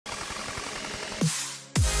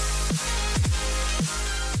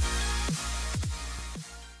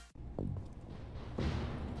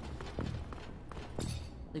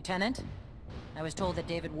Lieutenant. I was told that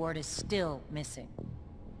David Ward is still missing.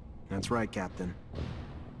 That's right, Captain.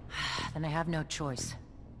 Then I have no choice.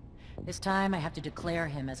 This time I have to declare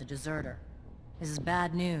him as a deserter. This is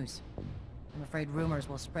bad news. I'm afraid rumors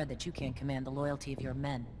will spread that you can't command the loyalty of your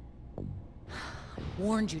men. I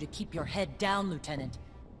warned you to keep your head down, Lieutenant.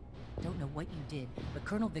 I don't know what you did, but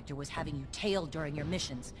Colonel Victor was having you tailed during your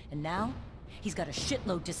missions, and now he's got a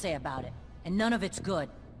shitload to say about it, and none of it's good.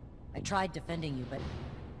 I tried defending you, but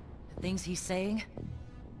the things he's saying...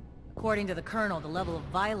 According to the Colonel, the level of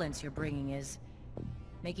violence you're bringing is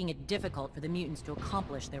making it difficult for the mutants to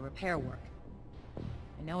accomplish their repair work.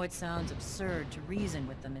 I know it sounds absurd to reason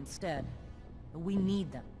with them instead, but we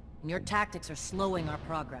need them, and your tactics are slowing our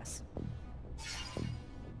progress.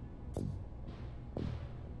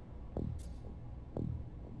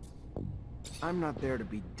 I'm not there to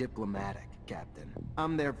be diplomatic, Captain.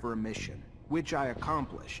 I'm there for a mission, which I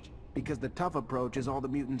accomplished, because the tough approach is all the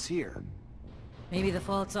mutants here. Maybe the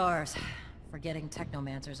fault's ours. Forgetting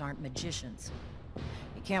Technomancers aren't magicians.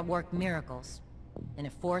 You can't work miracles. And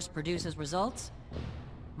if force produces results,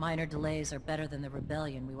 minor delays are better than the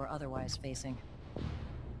rebellion we were otherwise facing.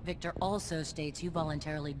 Victor also states you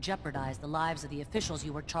voluntarily jeopardized the lives of the officials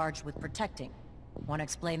you were charged with protecting. Want to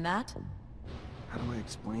explain that? How do I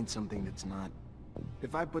explain something that's not...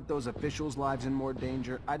 If I put those officials' lives in more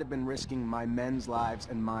danger, I'd have been risking my men's lives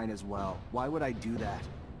and mine as well. Why would I do that?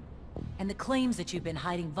 And the claims that you've been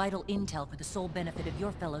hiding vital intel for the sole benefit of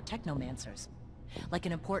your fellow Technomancers. Like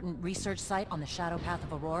an important research site on the shadow path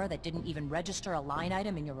of Aurora that didn't even register a line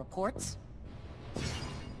item in your reports?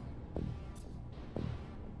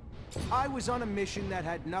 I was on a mission that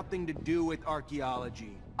had nothing to do with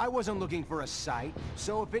archaeology. I wasn't looking for a site,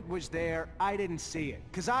 so if it was there, I didn't see it,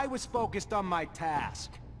 because I was focused on my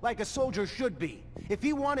task. Like a soldier should be. If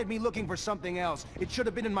he wanted me looking for something else, it should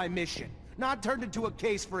have been in my mission. Not turned into a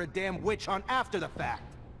case for a damn witch hunt after the fact.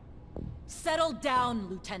 Settle down,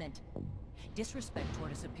 Lieutenant. Disrespect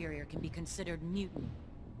toward a superior can be considered mutiny.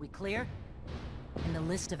 We clear? And the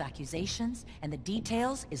list of accusations and the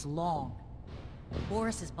details is long.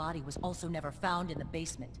 Boris's body was also never found in the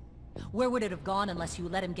basement. Where would it have gone unless you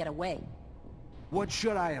let him get away? What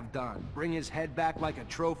should I have done? Bring his head back like a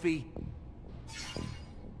trophy?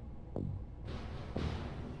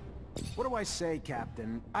 What do I say,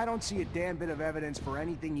 Captain? I don't see a damn bit of evidence for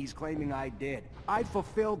anything he's claiming I did. I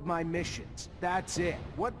fulfilled my missions. That's it.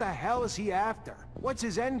 What the hell is he after? What's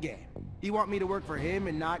his endgame? You want me to work for him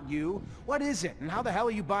and not you? What is it, and how the hell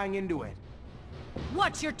are you buying into it?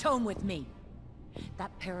 Watch your tone with me!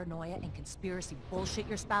 That paranoia and conspiracy bullshit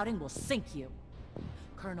you're spouting will sink you.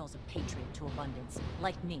 Colonel's a patriot to abundance,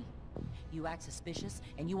 like me. You act suspicious,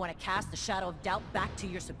 and you want to cast the shadow of doubt back to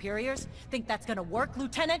your superiors? Think that's gonna work,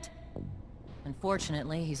 Lieutenant?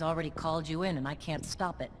 Unfortunately, he's already called you in, and I can't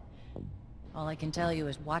stop it. All I can tell you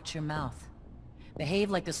is watch your mouth.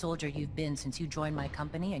 Behave like the soldier you've been since you joined my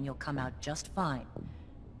company, and you'll come out just fine.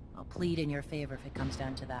 I'll plead in your favor if it comes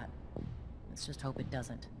down to that. Let's just hope it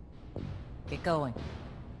doesn't. Get going.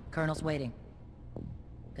 Colonel's waiting.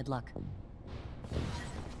 Good luck.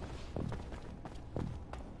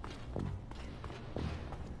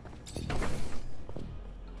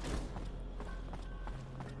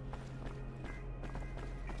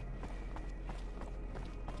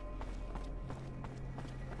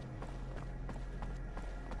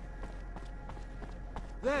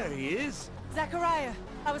 There he is! Zachariah!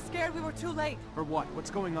 I was scared we were too late. For what?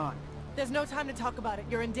 What's going on? There's no time to talk about it.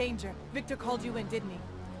 You're in danger. Victor called you in, didn't he?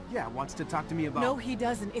 Yeah, wants to talk to me about... No, he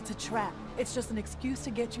doesn't. It's a trap. It's just an excuse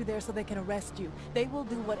to get you there so they can arrest you. They will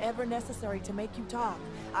do whatever necessary to make you talk.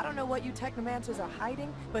 I don't know what you Technomancers are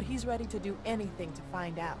hiding, but he's ready to do anything to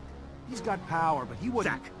find out. He's got power, but he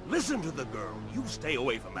wouldn't... Zach, listen to the girl. You stay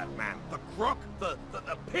away from that man. The crook, the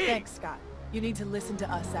pig! Thanks, Scott. You need to listen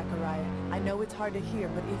to us, Zachariah. I know it's hard to hear,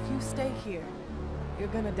 but if you stay here, you're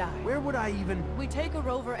gonna die. Where would I even... We take a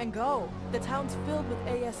rover and go. The town's filled with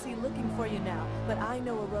ASC looking for you now, but I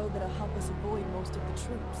know a road that'll help us avoid most of the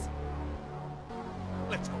troops.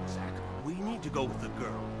 Let's go, Zach. We need to go with the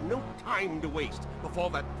girl. No time to waste before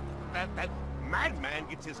that madman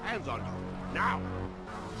gets his hands on you. Now!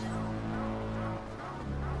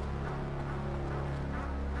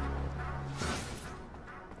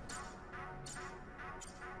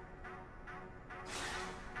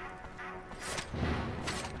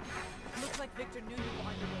 Looks like Victor knew you were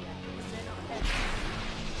on your way out. His men are ahead.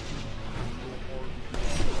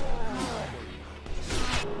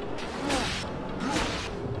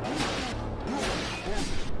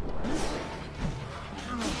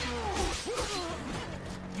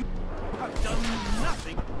 You have done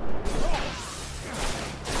nothing wrong!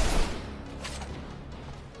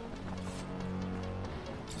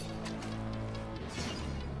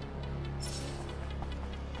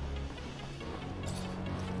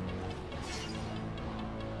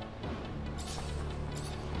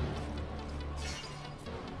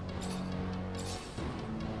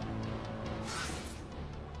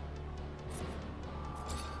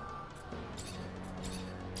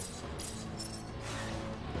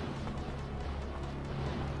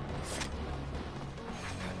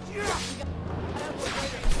 Know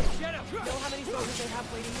how many soldiers they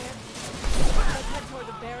have waiting here? Let's head toward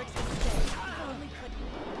the barracks and stay. Only cut.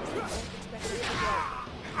 They won't expect us to go.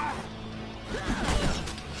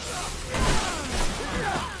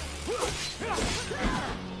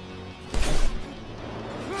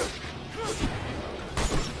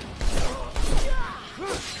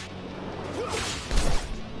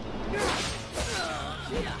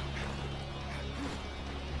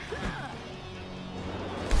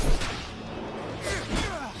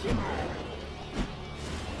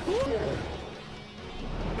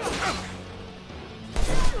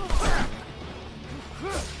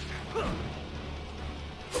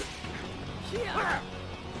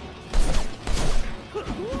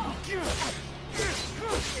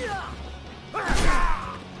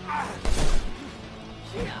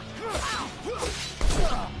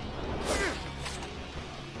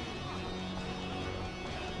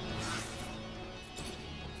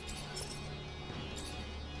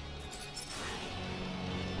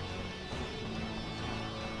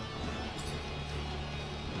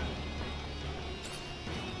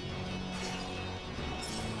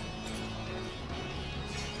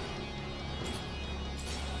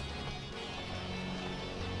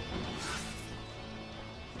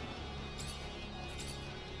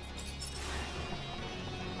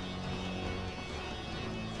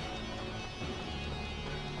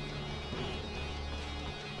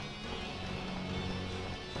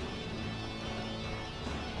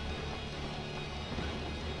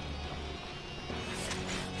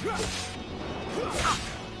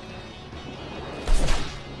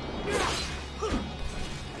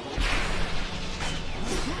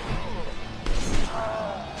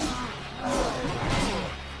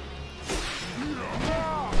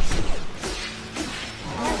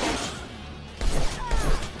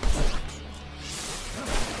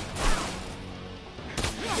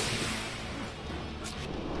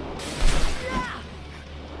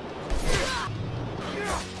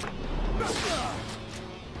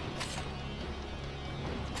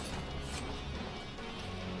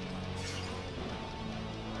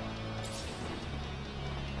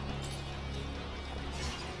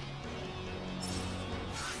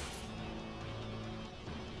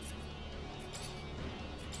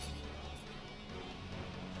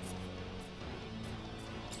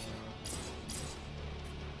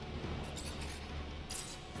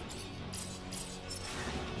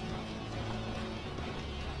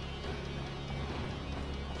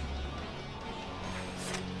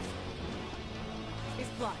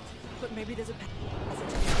 Blocked, but maybe there's a passage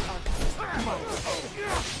to the archives. Come on.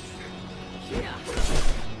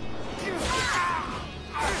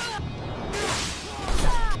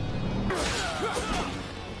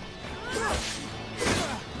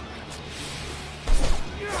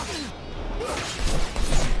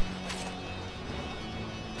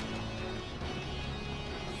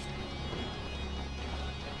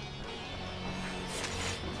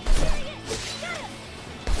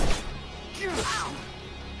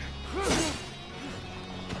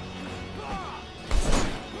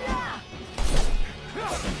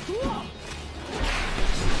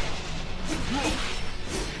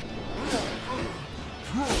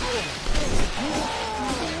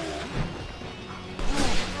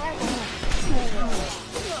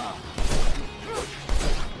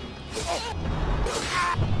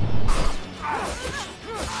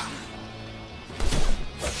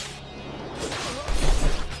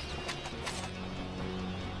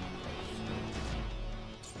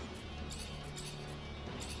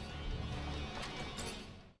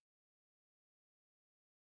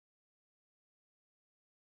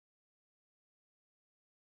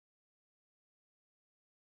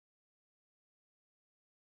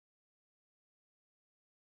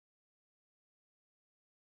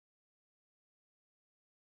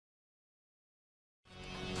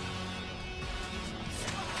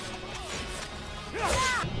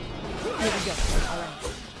 Here we go. Alright.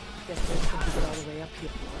 Guess there's something to get all the way up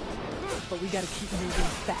here. But we gotta keep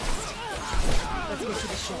moving fast. Let's get to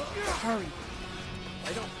the shed. Hurry.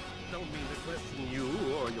 I don't mean to question you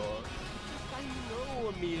or your... I know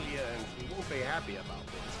Amelia, and she won't be happy about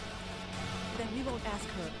this. Then we won't ask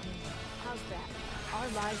her opinion. How's that? Our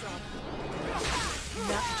lives are...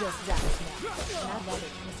 Not just that now. And I'd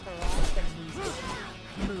rather kiss her off than lose her.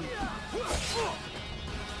 Move.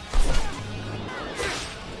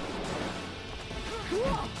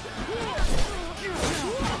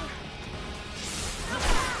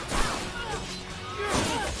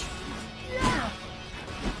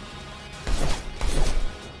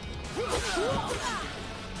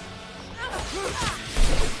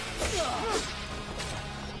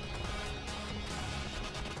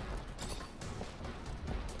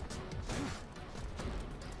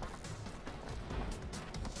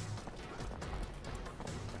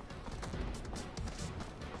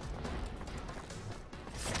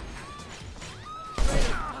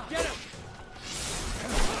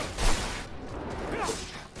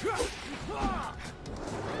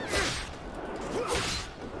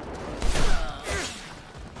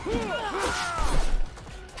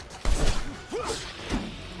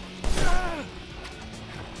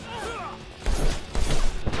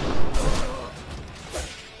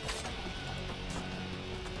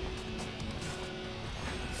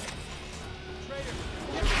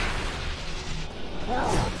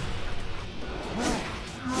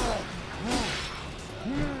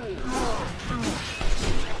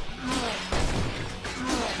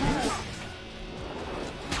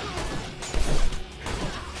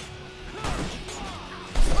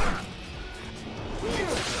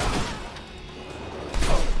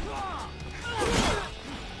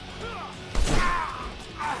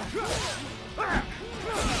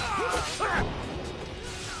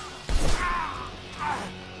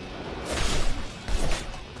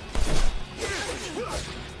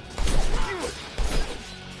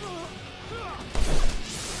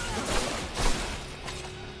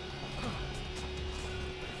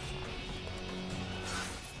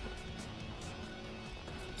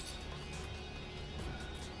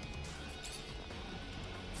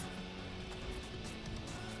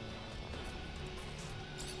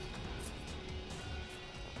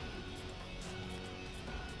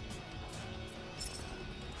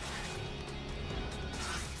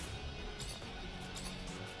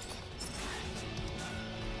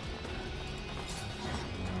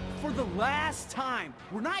 For the last time,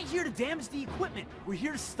 we're not here to damage the equipment. We're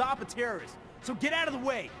here to stop a terrorist. So get out of the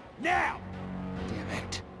way, now! Damn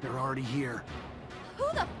it. They're already here. Who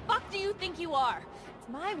the fuck do you think you are? It's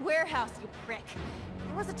my warehouse, you prick. If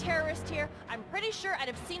there was a terrorist here, I'm pretty sure I'd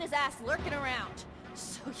have seen his ass lurking around.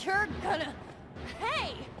 So you're gonna...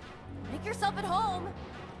 Hey! Make yourself at home.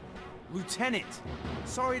 Lieutenant,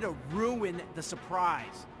 sorry to ruin the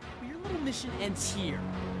surprise, but your little mission ends here.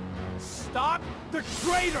 Stop the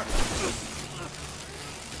traitor!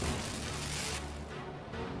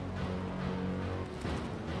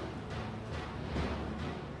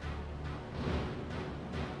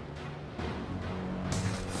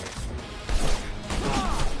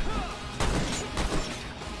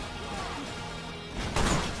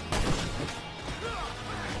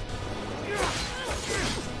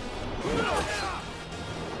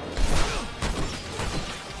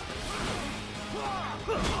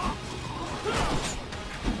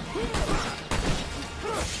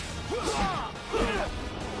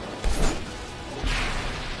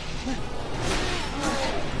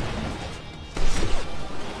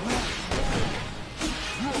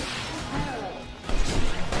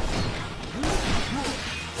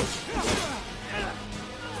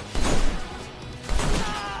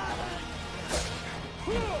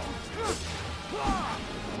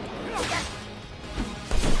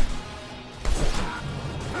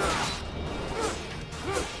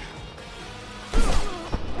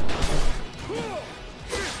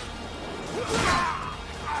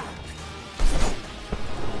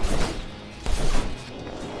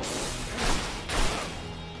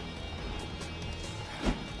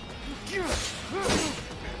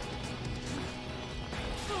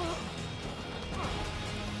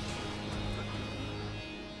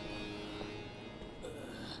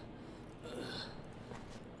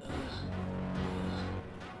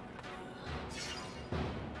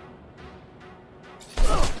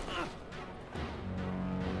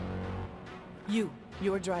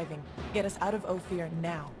 You're driving. Get us out of Ophir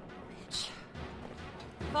now. Bitch.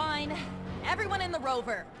 Fine. Everyone in the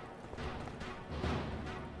rover.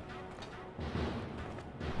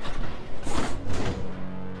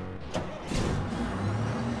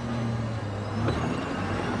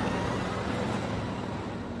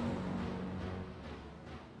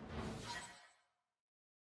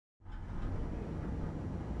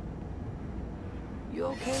 You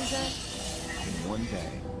okay, Zach? In one day,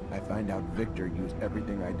 I find out Victor used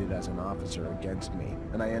everything I did as an officer against me,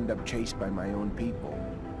 and I end up chased by my own people.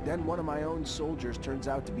 Then one of my own soldiers turns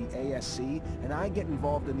out to be ASC, and I get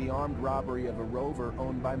involved in the armed robbery of a rover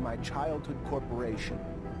owned by my childhood corporation.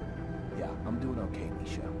 Yeah, I'm doing okay,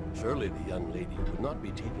 Misha. Surely the young lady would not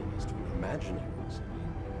be taking us to an imaginary city.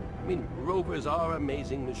 I mean, rovers are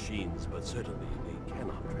amazing machines, but certainly they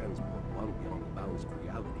cannot transport one beyond the bounds of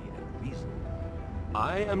reality and reason.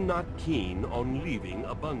 I am not keen on leaving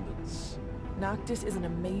Abundance. Noctis is an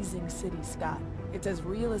amazing city, Scott. It's as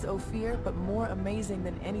real as Ophir, but more amazing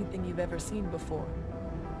than anything you've ever seen before.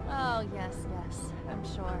 Oh, yes, I'm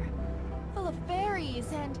sure. Full of fairies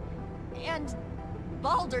and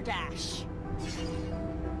balderdash.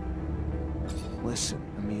 Listen,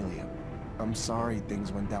 Amelia, I'm sorry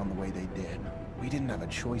things went down the way they did. We didn't have a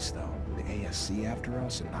choice, though. The ASC after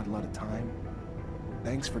us and not a lot of time.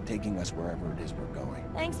 Thanks for taking us wherever it is we're going.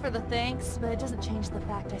 Thanks for the thanks, but it doesn't change the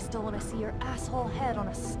fact I still want to see your asshole head on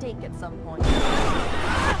a stake at some point.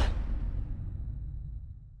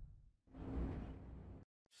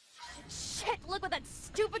 Shit, look what that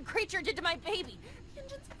stupid creature did to my baby! The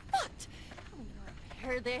engine's fucked! I'm gonna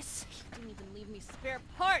repair this. He didn't even leave me spare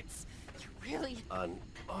parts. Really? An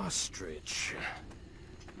ostrich.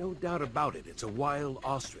 No doubt about it, it's a wild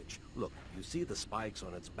ostrich. Look, you see the spikes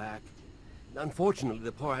on its back? Unfortunately,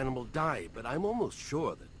 the poor animal died, but I'm almost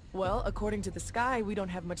sure that... Well, according to the sky, we don't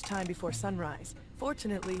have much time before sunrise.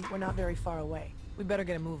 Fortunately, we're not very far away. We better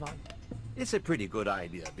get a move on. It's a pretty good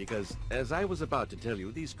idea, because, as I was about to tell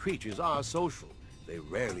you, these creatures are social. They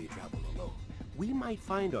rarely travel alone. We might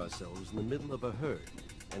find ourselves in the middle of a herd,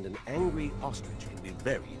 and an angry ostrich can be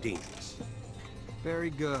very dangerous. Very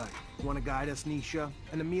good. Want to guide us, Nisha?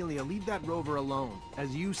 And Amelia, leave that rover alone.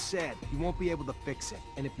 As you said, you won't be able to fix it.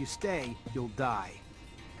 And if you stay, you'll die.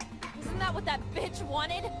 Isn't that what that bitch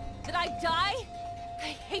wanted? That I die?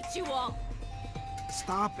 I hate you all.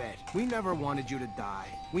 Stop it. We never wanted you to die.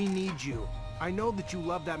 We need you. I know that you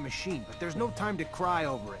love that machine, but there's no time to cry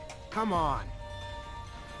over it. Come on.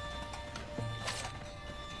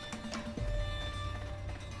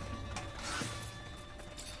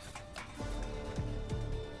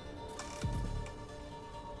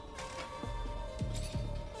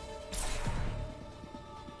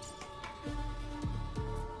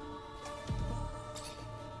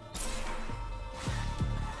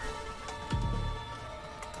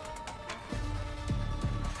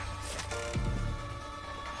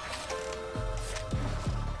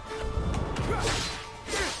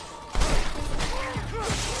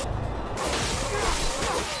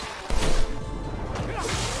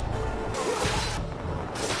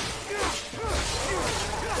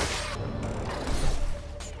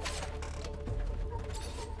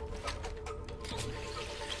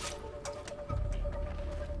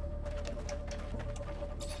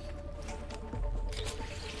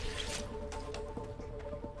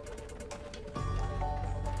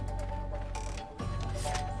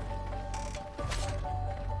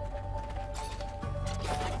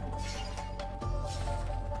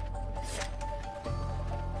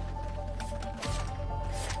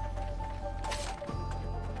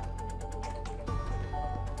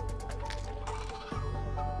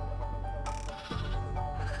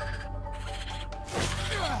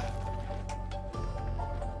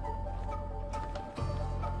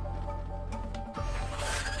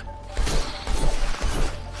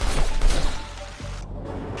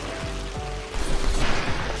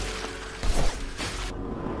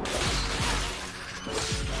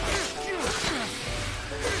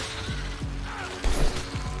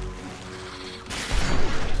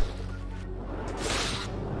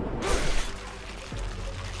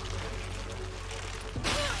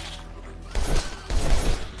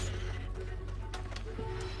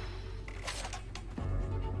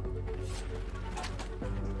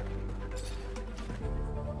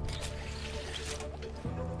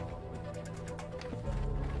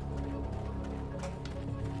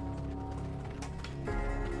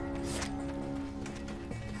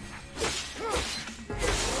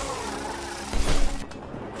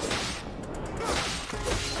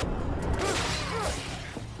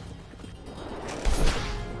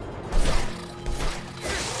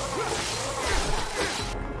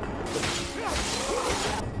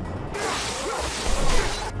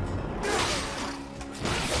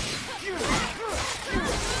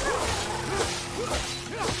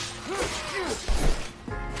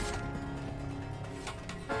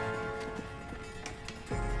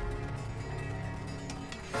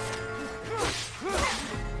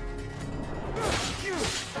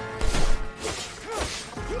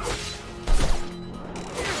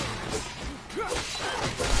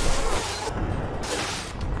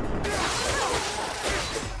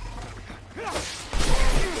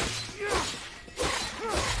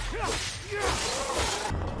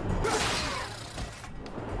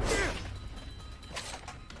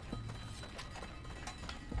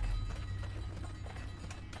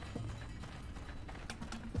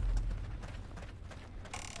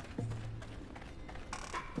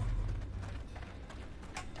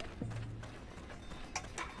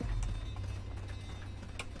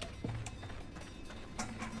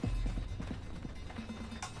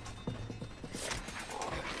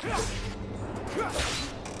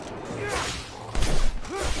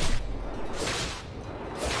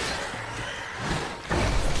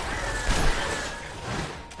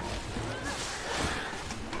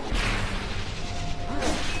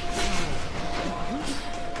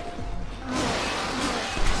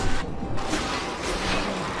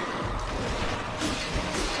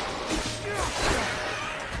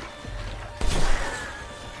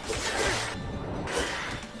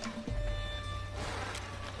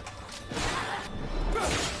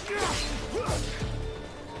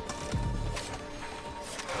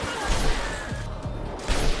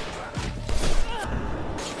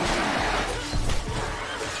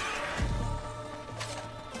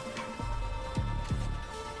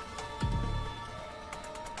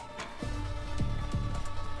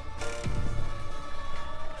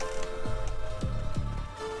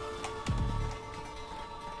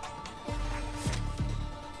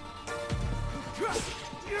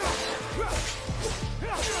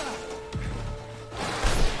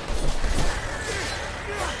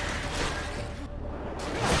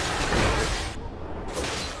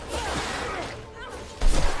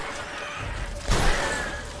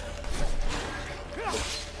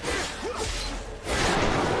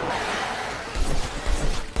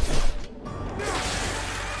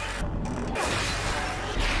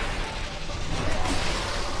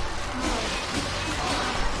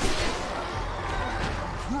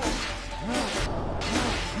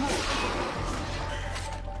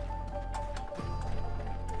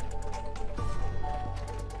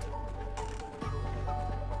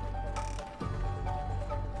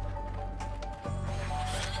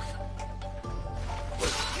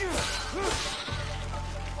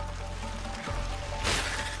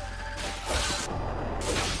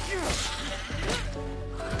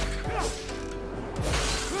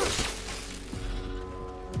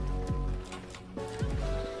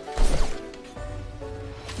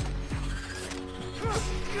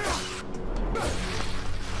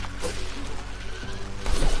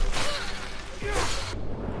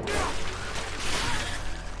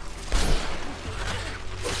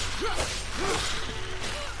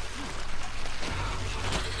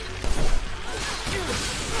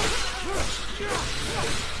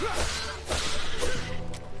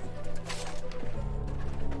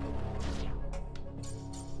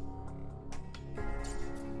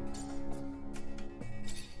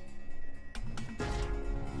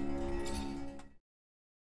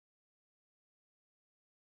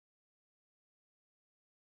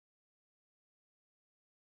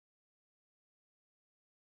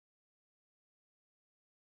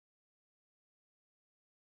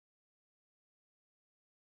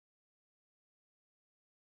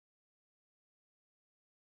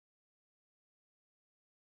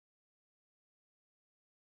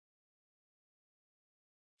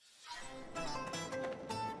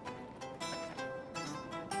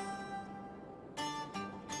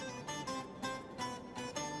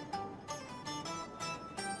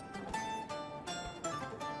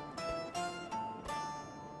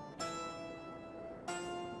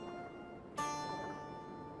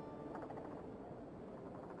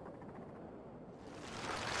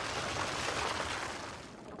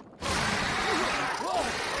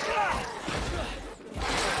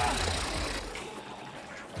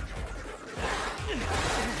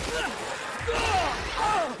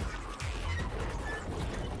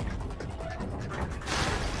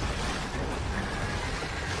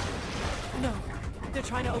 They're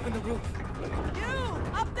trying to open the roof.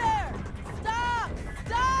 You! Up there! Stop!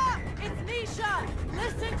 Stop! It's Nisha!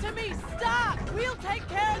 Listen to me! Stop! We'll take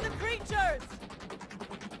care of the creatures!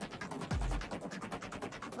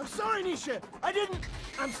 I'm sorry, Nisha! I didn't...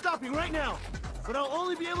 I'm stopping right now! But I'll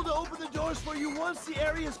only be able to open the doors for you once the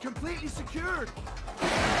area is completely secured!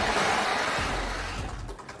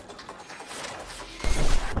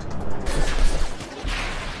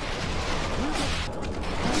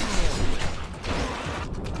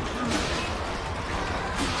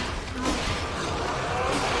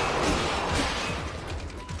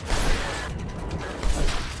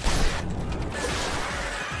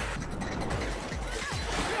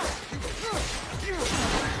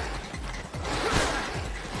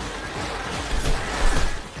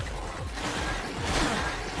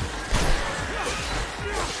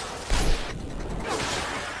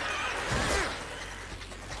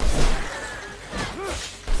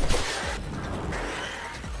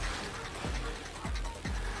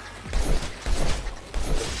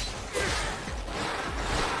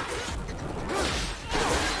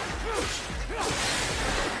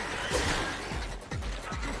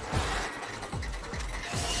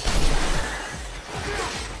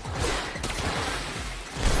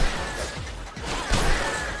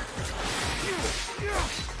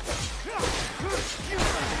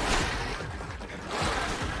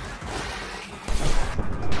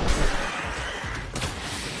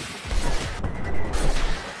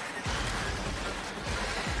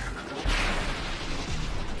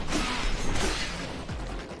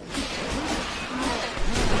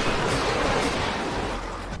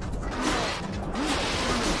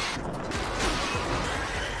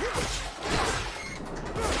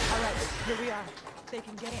 They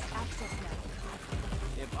can get access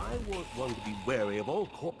now. If I weren't one to be wary of all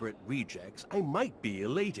corporate rejects, I might be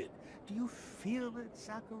elated. Do you feel it,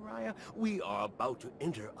 Zachariah? We are about to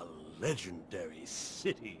enter a legendary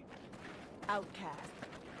city. Outcast.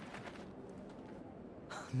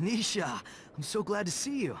 Nisha, I'm so glad to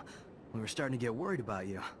see you. We were starting to get worried about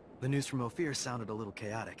you. The news from Ophir sounded a little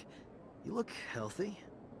chaotic. You look healthy.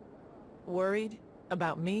 Worried?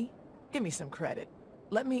 About me? Give me some credit.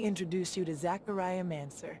 Let me introduce you to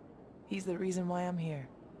Technomancer. He's the reason why I'm here.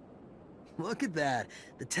 Look at that.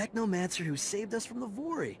 The Technomancer who saved us from the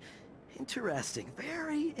Vori. Interesting.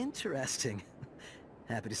 Very interesting.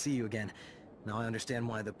 Happy to see you again. Now I understand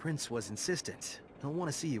why the Prince was insistent. He'll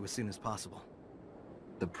want to see you as soon as possible.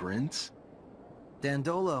 The Prince?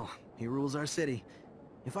 Dandolo. He rules our city.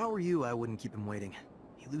 If I were you, I wouldn't keep him waiting.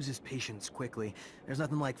 He loses patience quickly. There's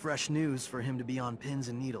nothing like fresh news for him to be on pins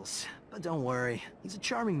and needles. But don't worry. He's a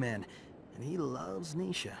charming man. And he loves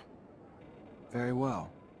Nisha. Very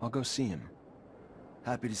well. I'll go see him.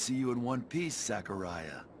 Happy to see you in one piece,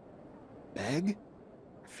 Zachariah. Beg?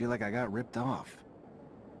 I feel like I got ripped off.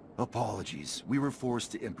 Apologies. We were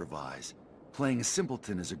forced to improvise. Playing a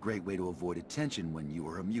simpleton is a great way to avoid attention when you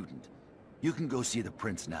are a mutant. You can go see the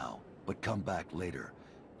Prince now, but come back later.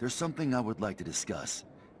 There's something I would like to discuss.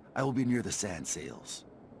 I will be near the sand sails.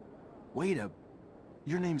 Wait a...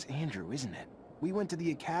 Your name's Andrew, isn't it? We went to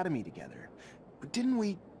the academy together. But didn't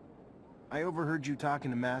we... I overheard you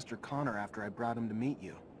talking to Master Connor after I brought him to meet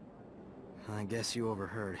you. I guess you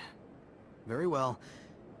overheard. Very well.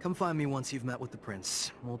 Come find me once you've met with the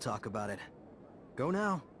Prince. We'll talk about it. Go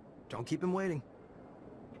now. Don't keep him waiting.